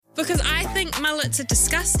because I think mullets are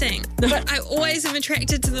disgusting, but I always am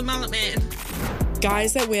attracted to the mullet man.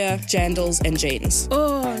 Guys that wear jandals and jeans.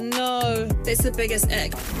 Oh no, that's the biggest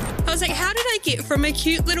ick. I was like, how did I get from a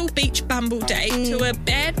cute little beach bumble date to a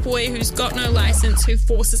bad boy who's got no license who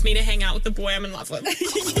forces me to hang out with the boy I'm in love with?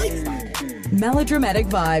 Melodramatic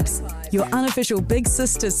Vibes, your unofficial big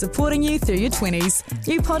sister supporting you through your 20s.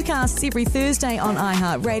 New podcasts every Thursday on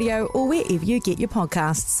iHeartRadio or wherever you get your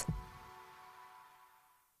podcasts.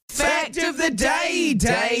 Fact of the day.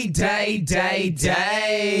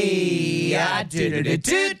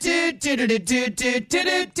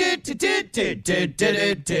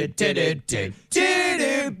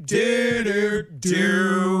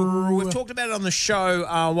 We've talked about it on the show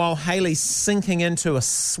while Hayley's sinking into a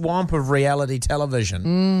swamp of reality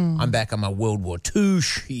television. I'm back on my World War II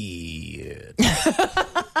shit.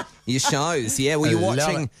 Your shows, yeah. Were you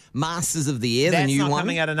watching Masters of the Air, the new one? That's not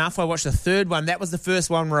coming out enough. I watched the third one. That was the first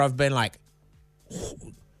one where I've been like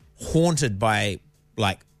haunted by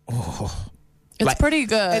It's pretty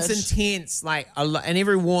good. It's intense. And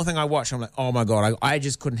every war thing I watch, I'm like, oh my God, I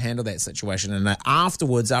just couldn't handle that situation. And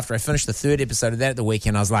afterwards, after I finished the third episode of that at the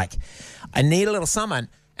weekend, I was like, I need a little something.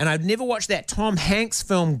 And I've never watched that Tom Hanks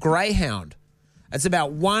film, Greyhound. It's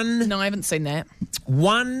about No, I haven't seen that.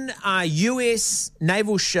 one US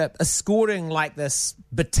naval ship escorting this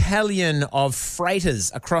battalion of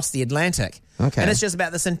freighters across the Atlantic. Okay. And it's just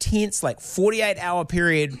about this intense 48-hour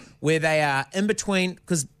period where they are in between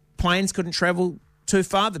because planes couldn't travel too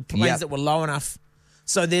far, the planes that were low enough.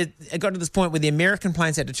 So it got to this point where the American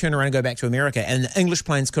planes had to turn around and go back to America and the English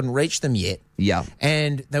planes couldn't reach them yet. Yeah.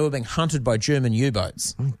 And they were being hunted by German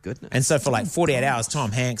U-boats. Oh, goodness. And so for 48 hours,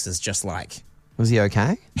 Tom Hanks is just Was he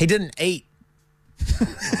okay? he didn't eat.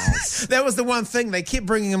 That was the one thing. They kept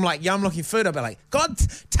bringing him yum-looking food. I'd be like, God,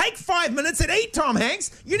 take 5 minutes and eat, Tom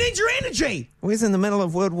Hanks. You need your energy. Well, he's in the middle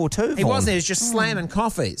of World War II. He wasn't. He was just slamming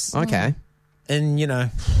coffees. Okay. And,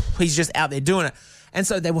 he's just out there doing it. And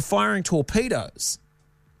so they were firing torpedoes.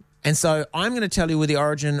 And so I'm going to tell you where the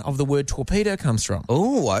origin of the word torpedo comes from.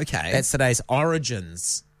 Oh, okay. That's today's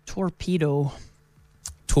origins. Torpedo.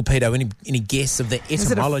 Torpedo. Any guess of the etymology?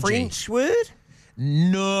 Is it a French word?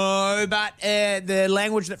 No, but the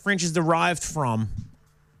language that French is derived from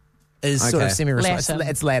is sort of semi-responsive. Latin.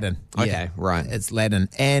 It's Latin. Okay, Yeah, right. It's Latin.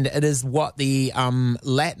 And it is what the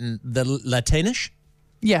Latinish?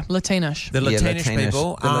 Yeah, Latinish. The Latinish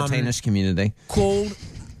people. The Latinish community. Called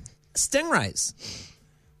stingrays.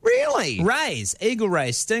 Really? Rays. Eagle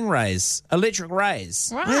rays, stingrays, electric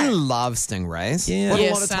rays. I love stingrays. Yeah. What a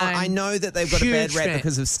Yeah, lot of time. same. I know that they've got a Huge bad rap fan.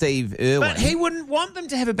 because of Steve Irwin. But he wouldn't want them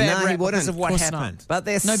to have a bad No, he rap wouldn't. because of what Of course happened. not. But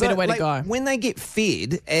they're No better way to go. When they get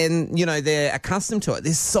fed and, they're accustomed to it,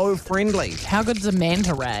 they're so friendly. How good is a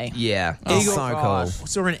manta ray? Yeah. Eagle, so cool.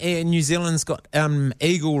 Saw New Zealand's got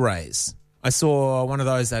eagle rays. I saw one of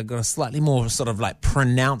those that got a slightly more sort of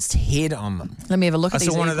pronounced head on them. Let me have a look I at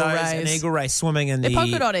these saw one of eagle those, rays. an eagle ray swimming in They're the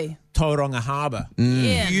polka dotty. Tauranga Harbour.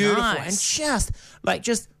 Yeah, Beautiful. nice. And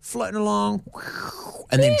just floating along.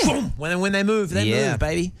 And then boom, when they move, they move,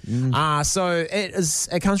 baby. So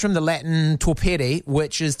it comes from the Latin torpedi,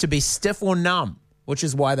 which is to be stiff or numb, which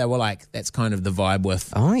is why they were that's kind of the vibe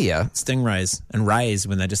with Oh, yeah. stingrays and rays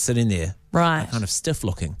when they're just sitting there. Right. Kind of stiff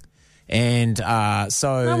looking. And so...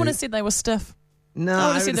 I would have said they were stiff. No, I I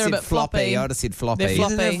would've would said have they're a said bit floppy. I would have said floppy. They're You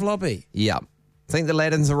think they're floppy. floppy? Yeah. I think the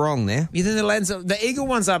Latins are wrong there. You think the eagle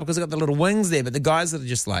ones are because they've got the little wings there, but the guys that are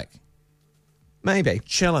just Maybe.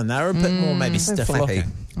 chilling, they're a bit more maybe stiff flappy.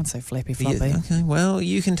 looking. I'd say flappy Yeah, floppy. okay, well,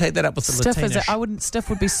 you can take that up with the Stiff Latinish. stiff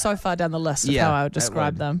would be so far down the list of Yeah, how I would that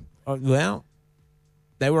describe would. them. Oh, well,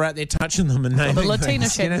 they were out there touching them and naming The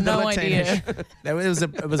things. Latinish had the no Latinish. idea. It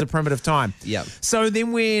was a primitive time. Yep. So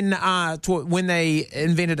then when they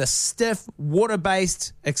invented a stiff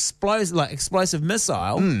water-based explosive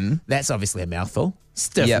missile, that's obviously a mouthful.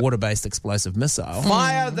 Stiff Yep. water-based explosive missile.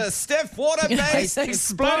 Fire the stiff water-based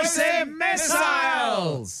Explosive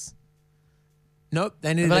missiles. Nope,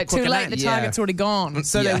 they needed But a too quicker late, name. the target's already gone.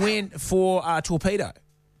 So Yeah. they went for torpedo.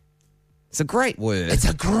 It's a great word. It's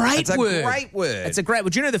a great word. great word. It's a great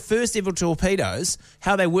word. Do you know the first ever torpedoes,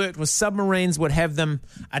 how they worked was submarines would have them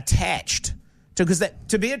attached. Because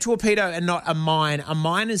to be a torpedo and not a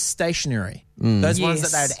mine is stationary. Those ones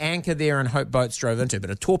that they would anchor there and hope boats drove into. But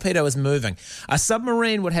a torpedo is moving. A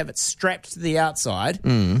submarine would have it strapped to the outside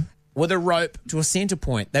with a rope to a center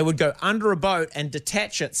point. They would go under a boat and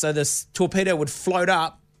detach it so this torpedo would float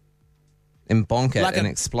up. and bonk it and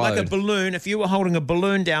explode. Like a balloon. If you were holding a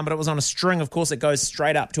balloon down, but it was on a string, of course, it goes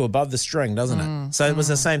straight up to above the string, doesn't it? So it was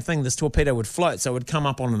the same thing. This torpedo would float, so it would come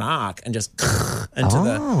up on an arc and just into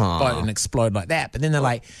the boat and explode like that. But then they're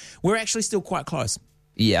like, we're actually still quite close.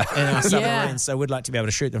 Yeah. in our submarines, Yeah. so we'd like to be able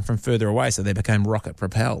to shoot them from further away, so they became rocket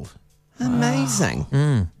propelled.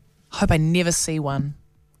 Amazing. Hope I never see one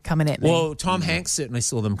coming at me. Well, Tom Hanks certainly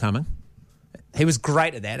saw them coming. He was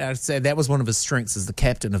great at that. I'd say that was one of his strengths as the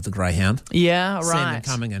captain of the Greyhound. yeah, Seeing them right.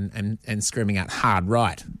 coming and screaming out hard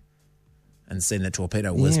right and seeing the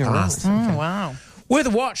torpedo whiz past. Wow. Worth a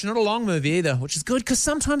watch, not a long movie either, which is good because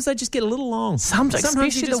sometimes they just get a little long. Sometimes you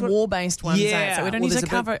especially just the want- war-based ones. Yeah. So we don't Well, need there's to a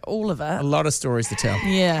cover all of A it. lot of stories to tell.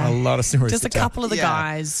 Yeah. A lot of stories Just to a tell. couple of the Yeah.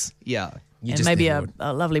 guys. Yeah. You And just maybe never a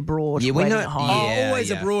would. lovely broad Yeah, we waiting know- at home. Yeah.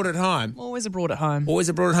 Always abroad at home. Always abroad at home. Always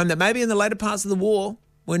abroad at home. That maybe in the later parts of the war,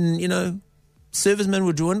 when, servicemen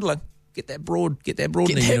were dwindling, get that broad in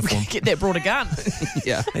the uniform. Get that broader gun.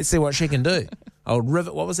 Yeah. Let's see what she can do. Old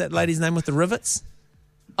Rivet. What was that lady's name with the rivets?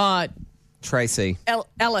 Tracy.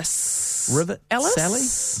 Alice. Rivet? Alice?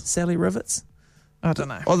 Sally Rivets? I don't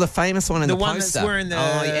know. Well, the famous one in The the one poster. that's wearing the...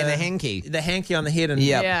 and a hanky. The hanky on the head and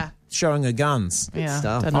Yep. Yeah. showing her guns. Yeah.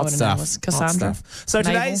 stuff. Don't know Hot what her stuff. name was. Hot Cassandra. stuff. So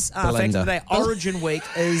Naval. today's fact of Belinda. the day, Origin Week,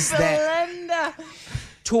 is that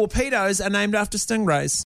torpedoes are named after stingrays.